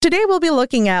Today we'll be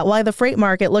looking at why the freight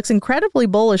market looks incredibly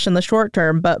bullish in the short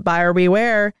term, but buyer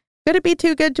beware, could it be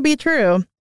too good to be true?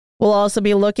 We'll also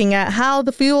be looking at how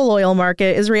the fuel oil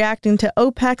market is reacting to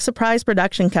OPEC surprise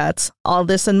production cuts. All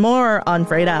this and more on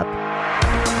Freight Up.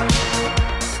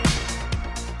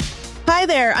 Hi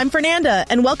there, I'm Fernanda,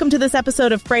 and welcome to this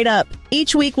episode of Freight Up.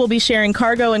 Each week we'll be sharing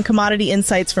cargo and commodity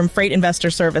insights from Freight Investor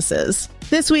Services.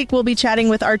 This week we'll be chatting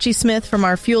with Archie Smith from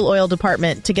our fuel oil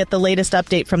department to get the latest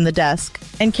update from the desk.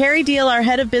 And Carrie Deal, our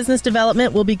head of business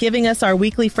development, will be giving us our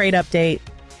weekly freight update.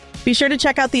 Be sure to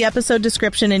check out the episode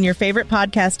description in your favorite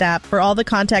podcast app for all the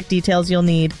contact details you'll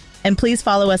need. And please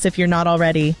follow us if you're not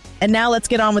already. And now let's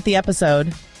get on with the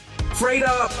episode. Freight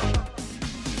Up!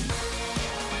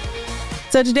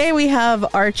 So today we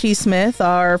have Archie Smith,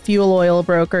 our fuel oil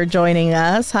broker, joining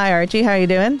us. Hi, Archie. How are you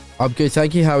doing? I'm good,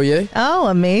 thank you. How are you? Oh,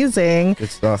 amazing. Good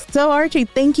stuff. So, Archie,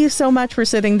 thank you so much for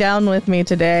sitting down with me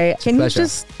today. Can you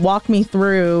just walk me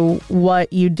through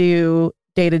what you do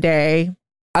day to day?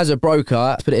 As a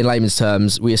broker, to put it in layman's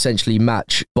terms, we essentially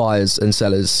match buyers and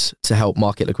sellers to help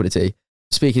market liquidity.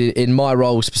 Speaking in my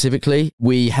role specifically,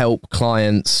 we help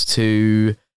clients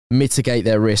to mitigate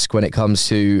their risk when it comes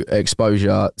to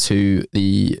exposure to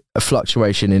the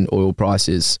fluctuation in oil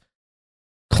prices.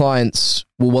 Clients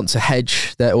will want to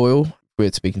hedge their oil.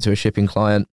 We're speaking to a shipping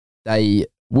client. They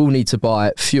will need to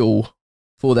buy fuel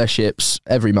for their ships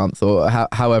every month or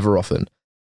however often.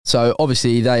 So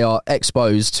obviously they are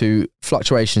exposed to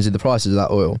fluctuations in the prices of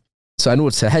that oil. So in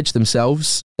order to hedge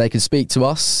themselves, they can speak to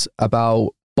us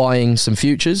about buying some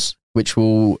futures, which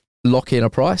will lock in a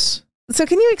price. So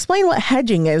can you explain what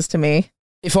hedging is to me?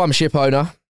 If I'm a ship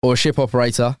owner or a ship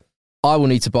operator, I will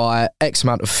need to buy X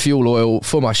amount of fuel oil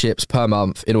for my ships per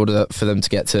month in order for them to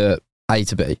get to A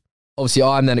to B. Obviously,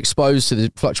 I'm then exposed to the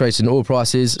fluctuation in oil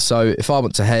prices. So if I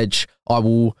want to hedge, I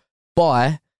will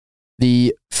buy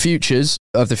the futures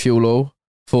of the fuel oil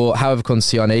for however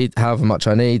quantity I need, however much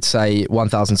I need, say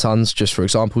 1,000 tons, just for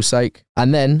example's sake.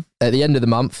 And then at the end of the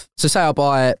month, so say I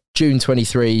buy June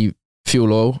 23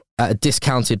 fuel oil at a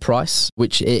discounted price,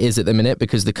 which it is at the minute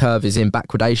because the curve is in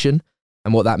backwardation.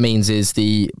 And what that means is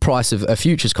the price of a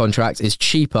futures contract is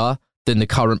cheaper than the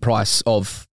current price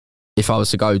of if I was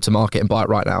to go to market and buy it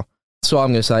right now. So I'm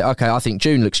going to say, okay, I think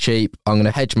June looks cheap. I'm going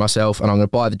to hedge myself and I'm going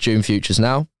to buy the June futures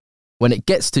now. When it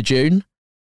gets to June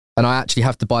and I actually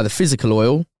have to buy the physical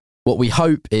oil, what we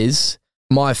hope is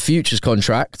my futures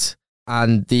contract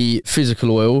and the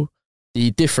physical oil, the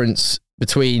difference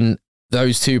between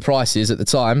those two prices at the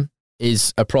time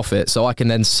is a profit. So I can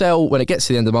then sell when it gets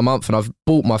to the end of my month and I've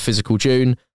bought my physical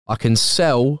June, I can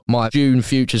sell my June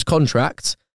futures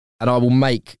contract and I will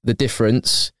make the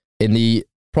difference in the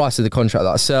price of the contract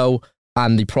that I sell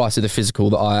and the price of the physical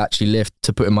that I actually lift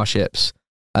to put in my ships.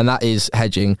 And that is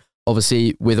hedging.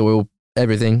 Obviously, with oil,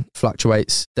 everything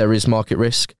fluctuates. There is market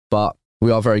risk, but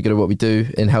we are very good at what we do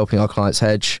in helping our clients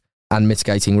hedge and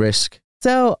mitigating risk.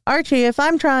 So, Archie, if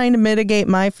I'm trying to mitigate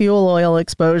my fuel oil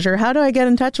exposure, how do I get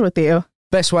in touch with you?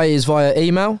 Best way is via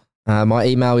email. My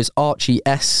email is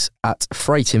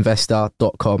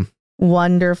archies@freightinvestor.com.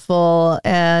 Wonderful.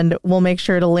 And we'll make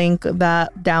sure to link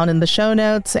that down in the show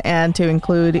notes and to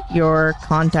include your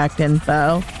contact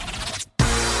info.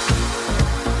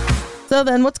 So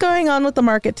then what's going on with the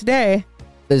market today?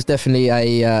 There's definitely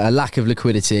a lack of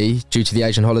liquidity due to the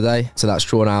Asian holiday. So that's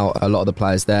drawn out a lot of the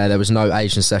players there. There was no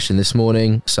Asian session this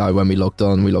morning. So when we logged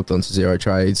on to zero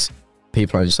trades.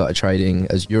 People only started trading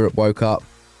as Europe woke up.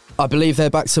 I believe they're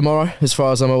back tomorrow, as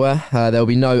far as I'm aware. There'll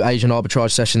be no Asian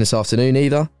arbitrage session this afternoon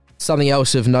either. Something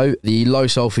else of note, the low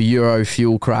sulfur Euro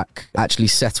fuel crack actually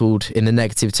settled in the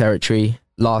negative territory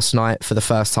last night for the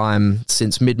first time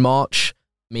since mid-March.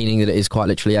 Meaning that it is quite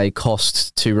literally a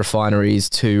cost to refineries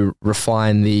to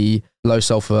refine the low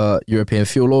sulfur European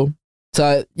fuel oil.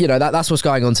 So, that's what's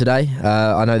going on today.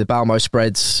 I know the Balmo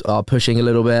spreads are pushing a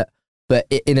little bit, but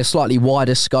in a slightly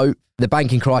wider scope, the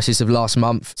banking crisis of last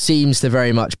month seems to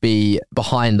very much be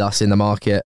behind us in the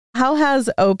market. How has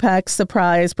OPEC's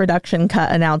surprise production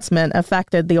cut announcement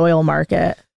affected the oil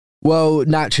market? Well,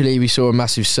 naturally, we saw a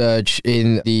massive surge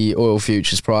in the oil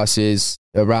futures prices.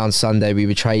 Around Sunday, we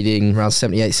were trading around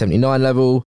 78, 79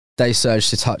 level. They surged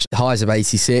to touch highs of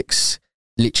 86,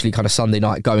 literally kind of Sunday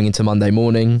night going into Monday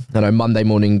morning. I know Monday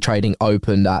morning trading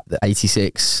opened at the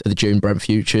 86 of the June Brent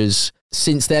futures.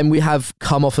 Since then, we have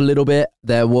come off a little bit.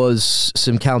 There was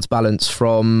some counterbalance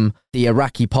from the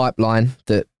Iraqi pipeline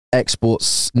that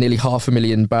exports nearly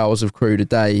 500,000 barrels of crude a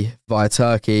day via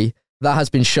Turkey. That has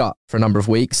been shut for a number of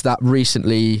weeks. That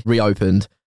recently reopened.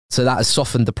 So that has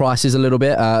softened the prices a little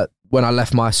bit. When I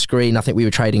left my screen, I think we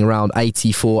were trading around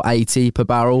 84.80 per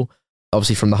barrel,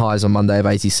 obviously from the highs on Monday of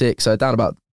 86. So down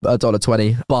about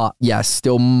 $1.20. But yes,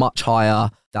 still much higher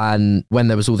than when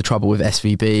there was all the trouble with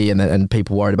SVB and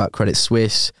people worried about Credit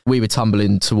Suisse. We were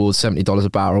tumbling towards $70 a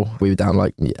barrel. We were down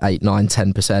like 8, 9,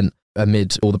 10%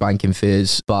 amid all the banking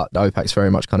fears. But OPEC's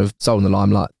very much kind of stolen the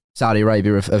limelight. Saudi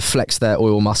Arabia have flexed their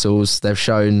oil muscles. They've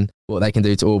shown what they can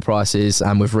do to oil prices,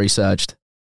 and we've resurged.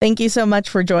 Thank you so much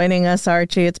for joining us,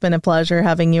 Archie. It's been a pleasure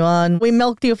having you on. We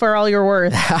milked you for all you're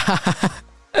worth.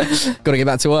 Got to get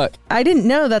back to work. I didn't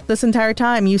know that this entire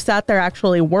time you sat there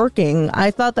actually working.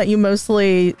 I thought that you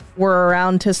mostly were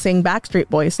around to sing Backstreet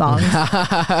Boys songs.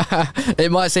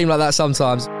 It might seem like that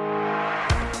sometimes.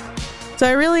 So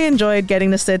I really enjoyed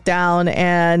getting to sit down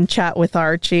and chat with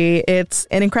Archie. It's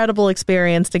an incredible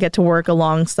experience to get to work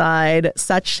alongside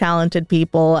such talented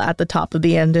people at the top of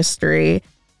the industry.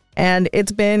 And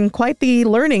it's been quite the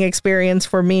learning experience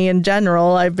for me in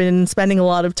general. I've been spending a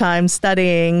lot of time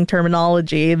studying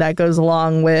terminology that goes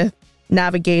along with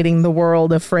navigating the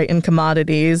world of freight and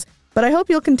commodities. But I hope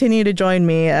you'll continue to join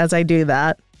me as I do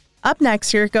that. Up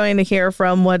next, you're going to hear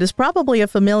from what is probably a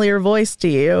familiar voice to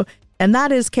you, and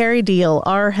that is Carrie Deal,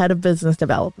 our head of business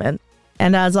development.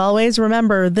 And as always,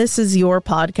 remember, this is your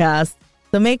podcast.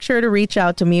 So make sure to reach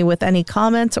out to me with any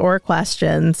comments or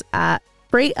questions at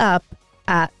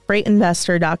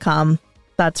freightup@freightinvestor.com.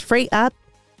 That's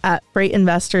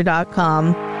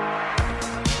freightup@freightinvestor.com.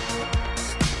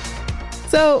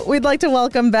 So we'd like to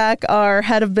welcome back our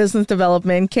head of business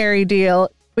development, Carrie Deal.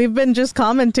 We've been just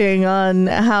commenting on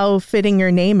how fitting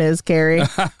your name is, Carrie.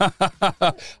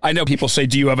 I know people say,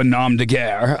 do you have a nom de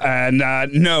guerre? And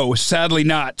no, sadly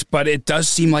not. But it does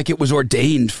seem like it was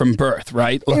ordained from birth,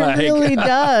 right? It really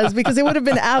does, because it would have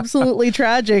been absolutely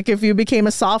tragic if you became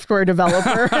a software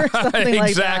developer or something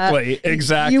like that.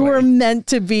 Exactly. You were meant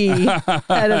to be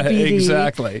head of BD.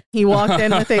 Exactly. He walked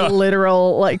in with a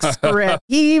literal script.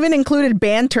 He even included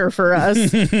banter for us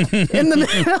in the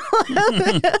middle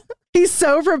of it. He's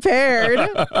so prepared.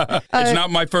 It's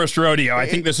not my first rodeo. I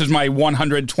think this is my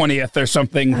 120th or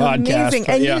something podcast. Amazing.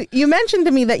 And you mentioned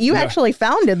to me that you actually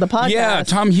founded the podcast. Yeah,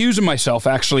 Tom Hughes and myself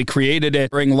actually created it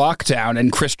during lockdown,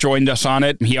 and Chris joined us on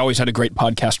it. He always had a great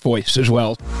podcast voice as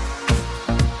well.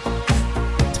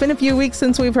 It's been a few weeks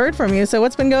since we've heard from you, so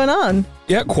what's been going on?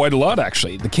 Yeah, quite a lot,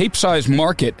 actually. The Cape-size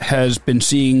market has been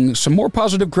seeing some more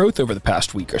positive growth over the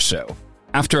past week or so,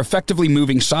 after effectively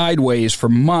moving sideways for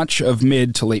much of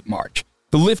mid to late March.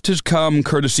 The lift has come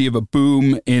courtesy of a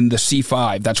boom in the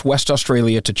C5, that's West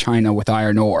Australia to China with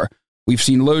iron ore. We've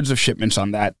seen loads of shipments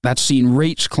on that. That's seen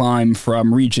rates climb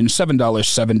from region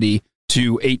 $7.70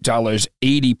 to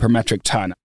 $8.80 per metric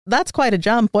ton. That's quite a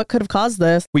jump. What could have caused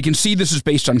this? We can see this is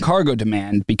based on cargo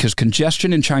demand because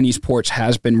congestion in Chinese ports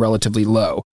has been relatively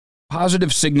low.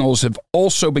 Positive signals have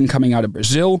also been coming out of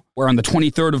Brazil, where on the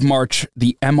 23rd of March,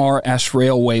 the MRS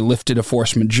Railway lifted a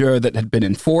force majeure that had been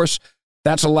in force.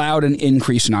 That's allowed an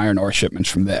increase in iron ore shipments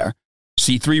from there.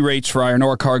 C3 rates for iron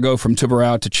ore cargo from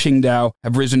Tubarão to Qingdao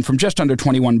have risen from just under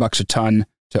 $21 a ton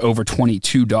to over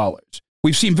 $22.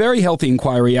 We've seen very healthy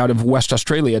inquiry out of West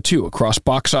Australia, too, across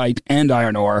bauxite and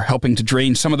iron ore, helping to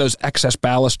drain some of those excess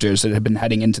ballasters that have been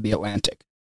heading into the Atlantic.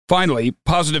 Finally,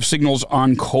 positive signals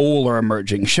on coal are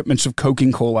emerging. Shipments of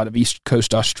coking coal out of East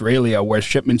Coast Australia, where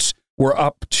shipments were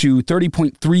up to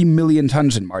 30.3 million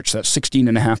tons in March. That's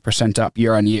 16.5% up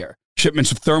year on year.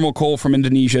 Shipments of thermal coal from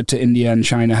Indonesia to India and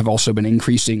China have also been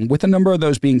increasing, with a number of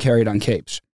those being carried on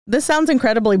capes. This sounds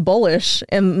incredibly bullish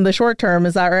in the short term.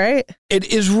 Is that right?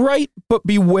 It is right, but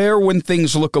beware when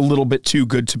things look a little bit too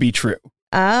good to be true.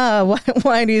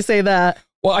 Why do you say that?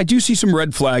 Well, I do see some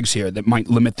red flags here that might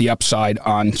limit the upside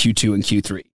on Q2 and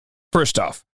Q3. First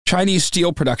off, Chinese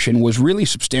steel production was really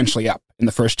substantially up in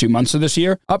the first 2 months of this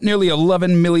year, up nearly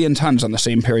 11 million tons on the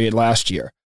same period last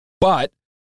year. But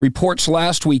reports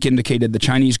last week indicated the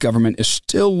Chinese government is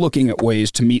still looking at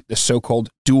ways to meet the so-called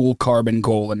dual carbon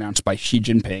goal announced by Xi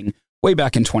Jinping way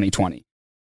back in 2020.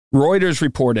 Reuters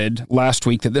reported last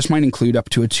week that this might include up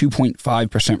to a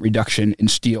 2.5% reduction in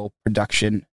steel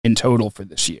production in total for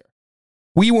this year.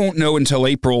 We won't know until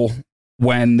April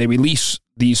when they release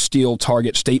these steel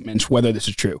target statements whether this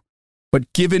is true.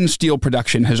 But given steel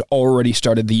production has already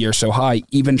started the year so high,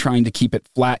 even trying to keep it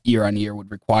flat year on year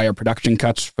would require production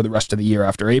cuts for the rest of the year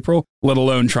after April, let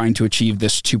alone trying to achieve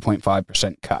this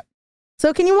 2.5% cut.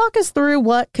 So can you walk us through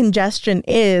what congestion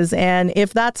is and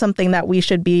if that's something that we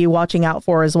should be watching out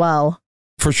for as well?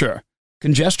 For sure.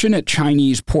 Congestion at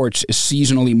Chinese ports is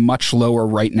seasonally much lower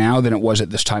right now than it was at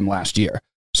this time last year.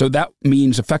 So that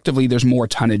means effectively there's more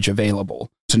tonnage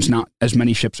available, since not as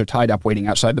many ships are tied up waiting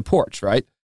outside the ports, right?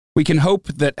 We can hope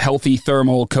that healthy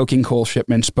thermal coking coal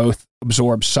shipments both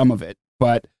absorb some of it,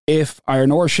 but If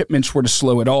iron ore shipments were to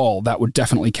slow at all, that would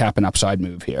definitely cap an upside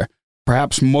move here.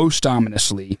 Perhaps most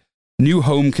ominously, new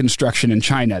home construction in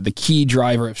China, the key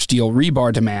driver of steel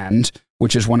rebar demand,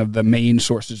 which is one of the main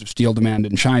sources of steel demand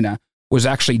in China, was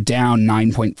actually down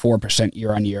 9.4%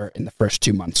 year on year in the first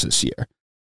 2 months this year.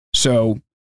 So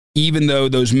even though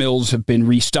those mills have been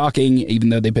restocking, even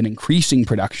though they've been increasing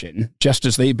production, just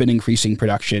as they've been increasing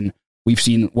production, we've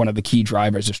seen one of the key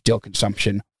drivers of steel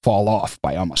consumption fall off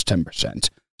by almost 10%.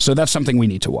 So that's something we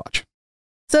need to watch.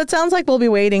 So it sounds like we'll be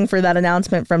waiting for that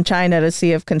announcement from China to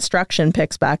see if construction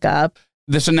picks back up.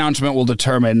 This announcement will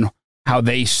determine how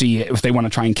they see it, if they want to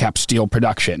try and cap steel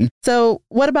production. So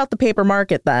what about the paper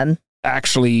market then?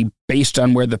 Actually, based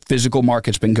on where the physical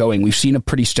market's been going, we've seen a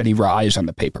pretty steady rise on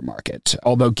the paper market.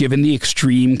 Although given the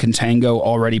extreme contango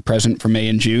already present for May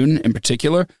and June in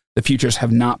particular, the futures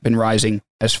have not been rising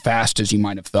as fast as you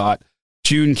might have thought.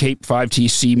 June Cape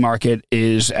 5TC market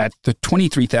is at the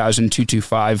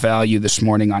 23,225 value this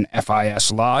morning on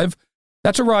FIS Live.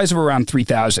 That's a rise of around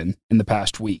 3,000 in the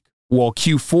past week, while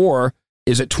Q4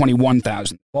 is at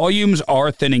 21,000. Volumes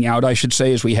are thinning out, I should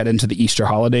say, as we head into the Easter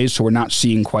holidays, so we're not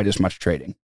seeing quite as much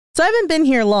trading. So I haven't been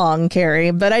here long,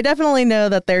 Carrie, but I definitely know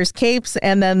that there's Capes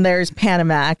and then there's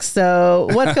Panamax. So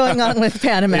what's going on with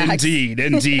Panamax?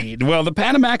 Indeed. Well, the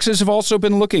Panamaxes have also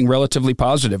been looking relatively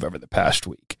positive over the past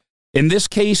week. In this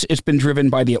case, it's been driven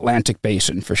by the Atlantic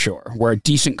Basin for sure, where a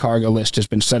decent cargo list has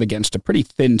been set against a pretty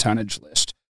thin tonnage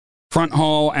list. Front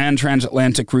haul and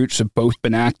transatlantic routes have both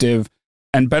been active,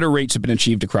 and better rates have been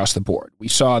achieved across the board. We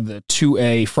saw the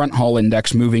 2A front haul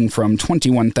index moving from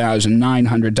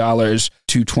 $21,900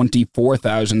 to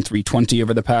 $24,320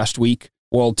 over the past week,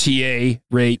 while TA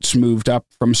rates moved up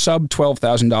from sub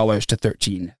 $12,000 to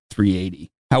 $13,380.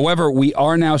 However, we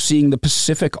are now seeing the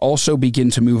Pacific also begin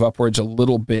to move upwards a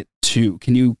little bit too.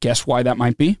 Can you guess why that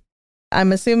might be?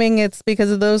 I'm assuming it's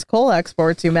because of those coal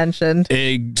exports you mentioned.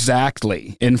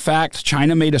 Exactly. In fact,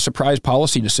 China made a surprise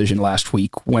policy decision last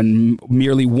week when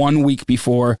merely 1 week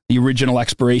before the original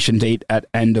expiration date at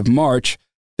end of March,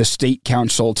 the State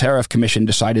Council Tariff Commission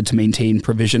decided to maintain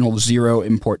provisional zero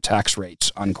import tax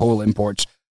rates on coal imports.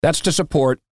 That's to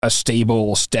support a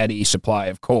stable, steady supply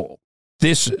of coal.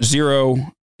 This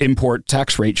zero import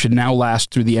tax rate should now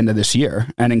last through the end of this year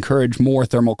and encourage more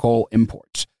thermal coal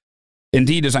imports.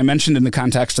 Indeed, as I mentioned in the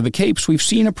context of the Capes, we've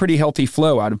seen a pretty healthy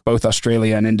flow out of both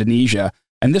Australia and Indonesia,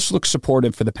 and this looks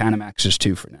supportive for the Panamaxes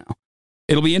too for now.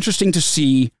 It'll be interesting to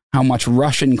see how much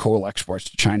Russian coal exports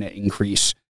to China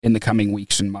increase in the coming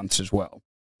weeks and months as well.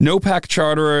 NOPAC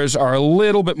charterers are a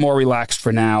little bit more relaxed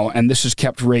for now, and this has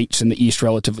kept rates in the East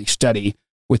relatively steady,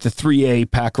 with the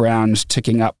 3A pack rounds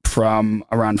ticking up from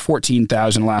around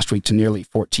 14,000 last week to nearly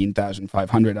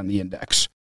 14,500 on the index.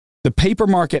 The paper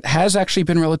market has actually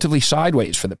been relatively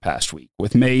sideways for the past week,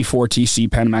 with May 4TC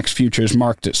Panamax futures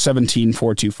marked at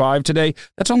 17,425 today.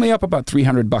 That's only up about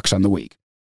 $300 on the week.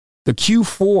 The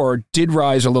Q4 did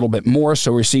rise a little bit more,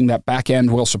 so we're seeing that back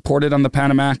end well supported on the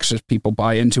Panamax as people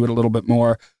buy into it a little bit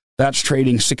more. That's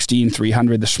trading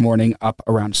 16,300 this morning, up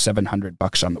around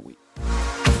 $700 on the week.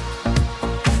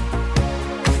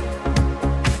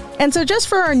 And so just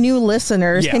for our new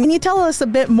listeners, Can you tell us a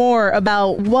bit more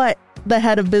about what the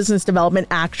head of business development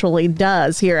actually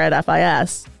does here at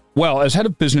FIS? Well, as head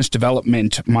of business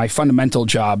development, my fundamental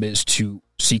job is to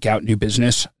seek out new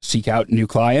business, seek out new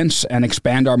clients, and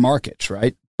expand our markets,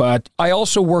 right? But I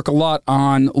also work a lot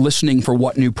on listening for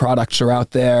what new products are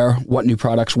out there, what new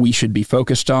products we should be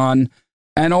focused on.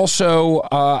 And also,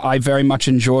 I very much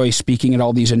enjoy speaking at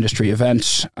all these industry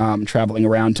events, traveling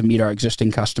around to meet our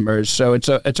existing customers. So it's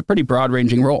a pretty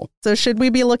broad-ranging role. So should we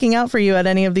be looking out for you at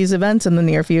any of these events in the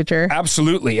near future?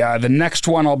 Absolutely. The next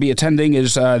one I'll be attending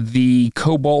is the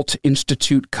Cobalt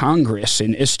Institute Congress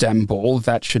in Istanbul.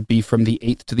 That should be from the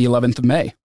 8th to the 11th of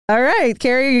May. All right,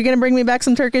 Carrie, you're going to bring me back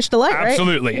some Turkish delight, right?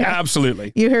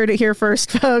 Absolutely. You heard it here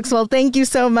first, folks. Well, thank you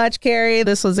so much, Carrie.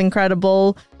 This was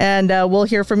incredible, and we'll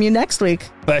hear from you next week.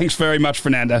 Thanks very much,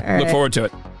 Fernanda. Look forward to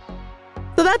it.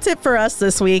 So that's it for us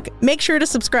this week. Make sure to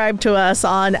subscribe to us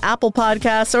on Apple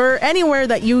Podcasts or anywhere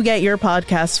that you get your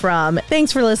podcasts from.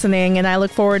 Thanks for listening, and I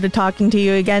look forward to talking to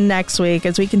you again next week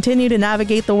as we continue to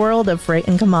navigate the world of freight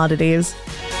and commodities.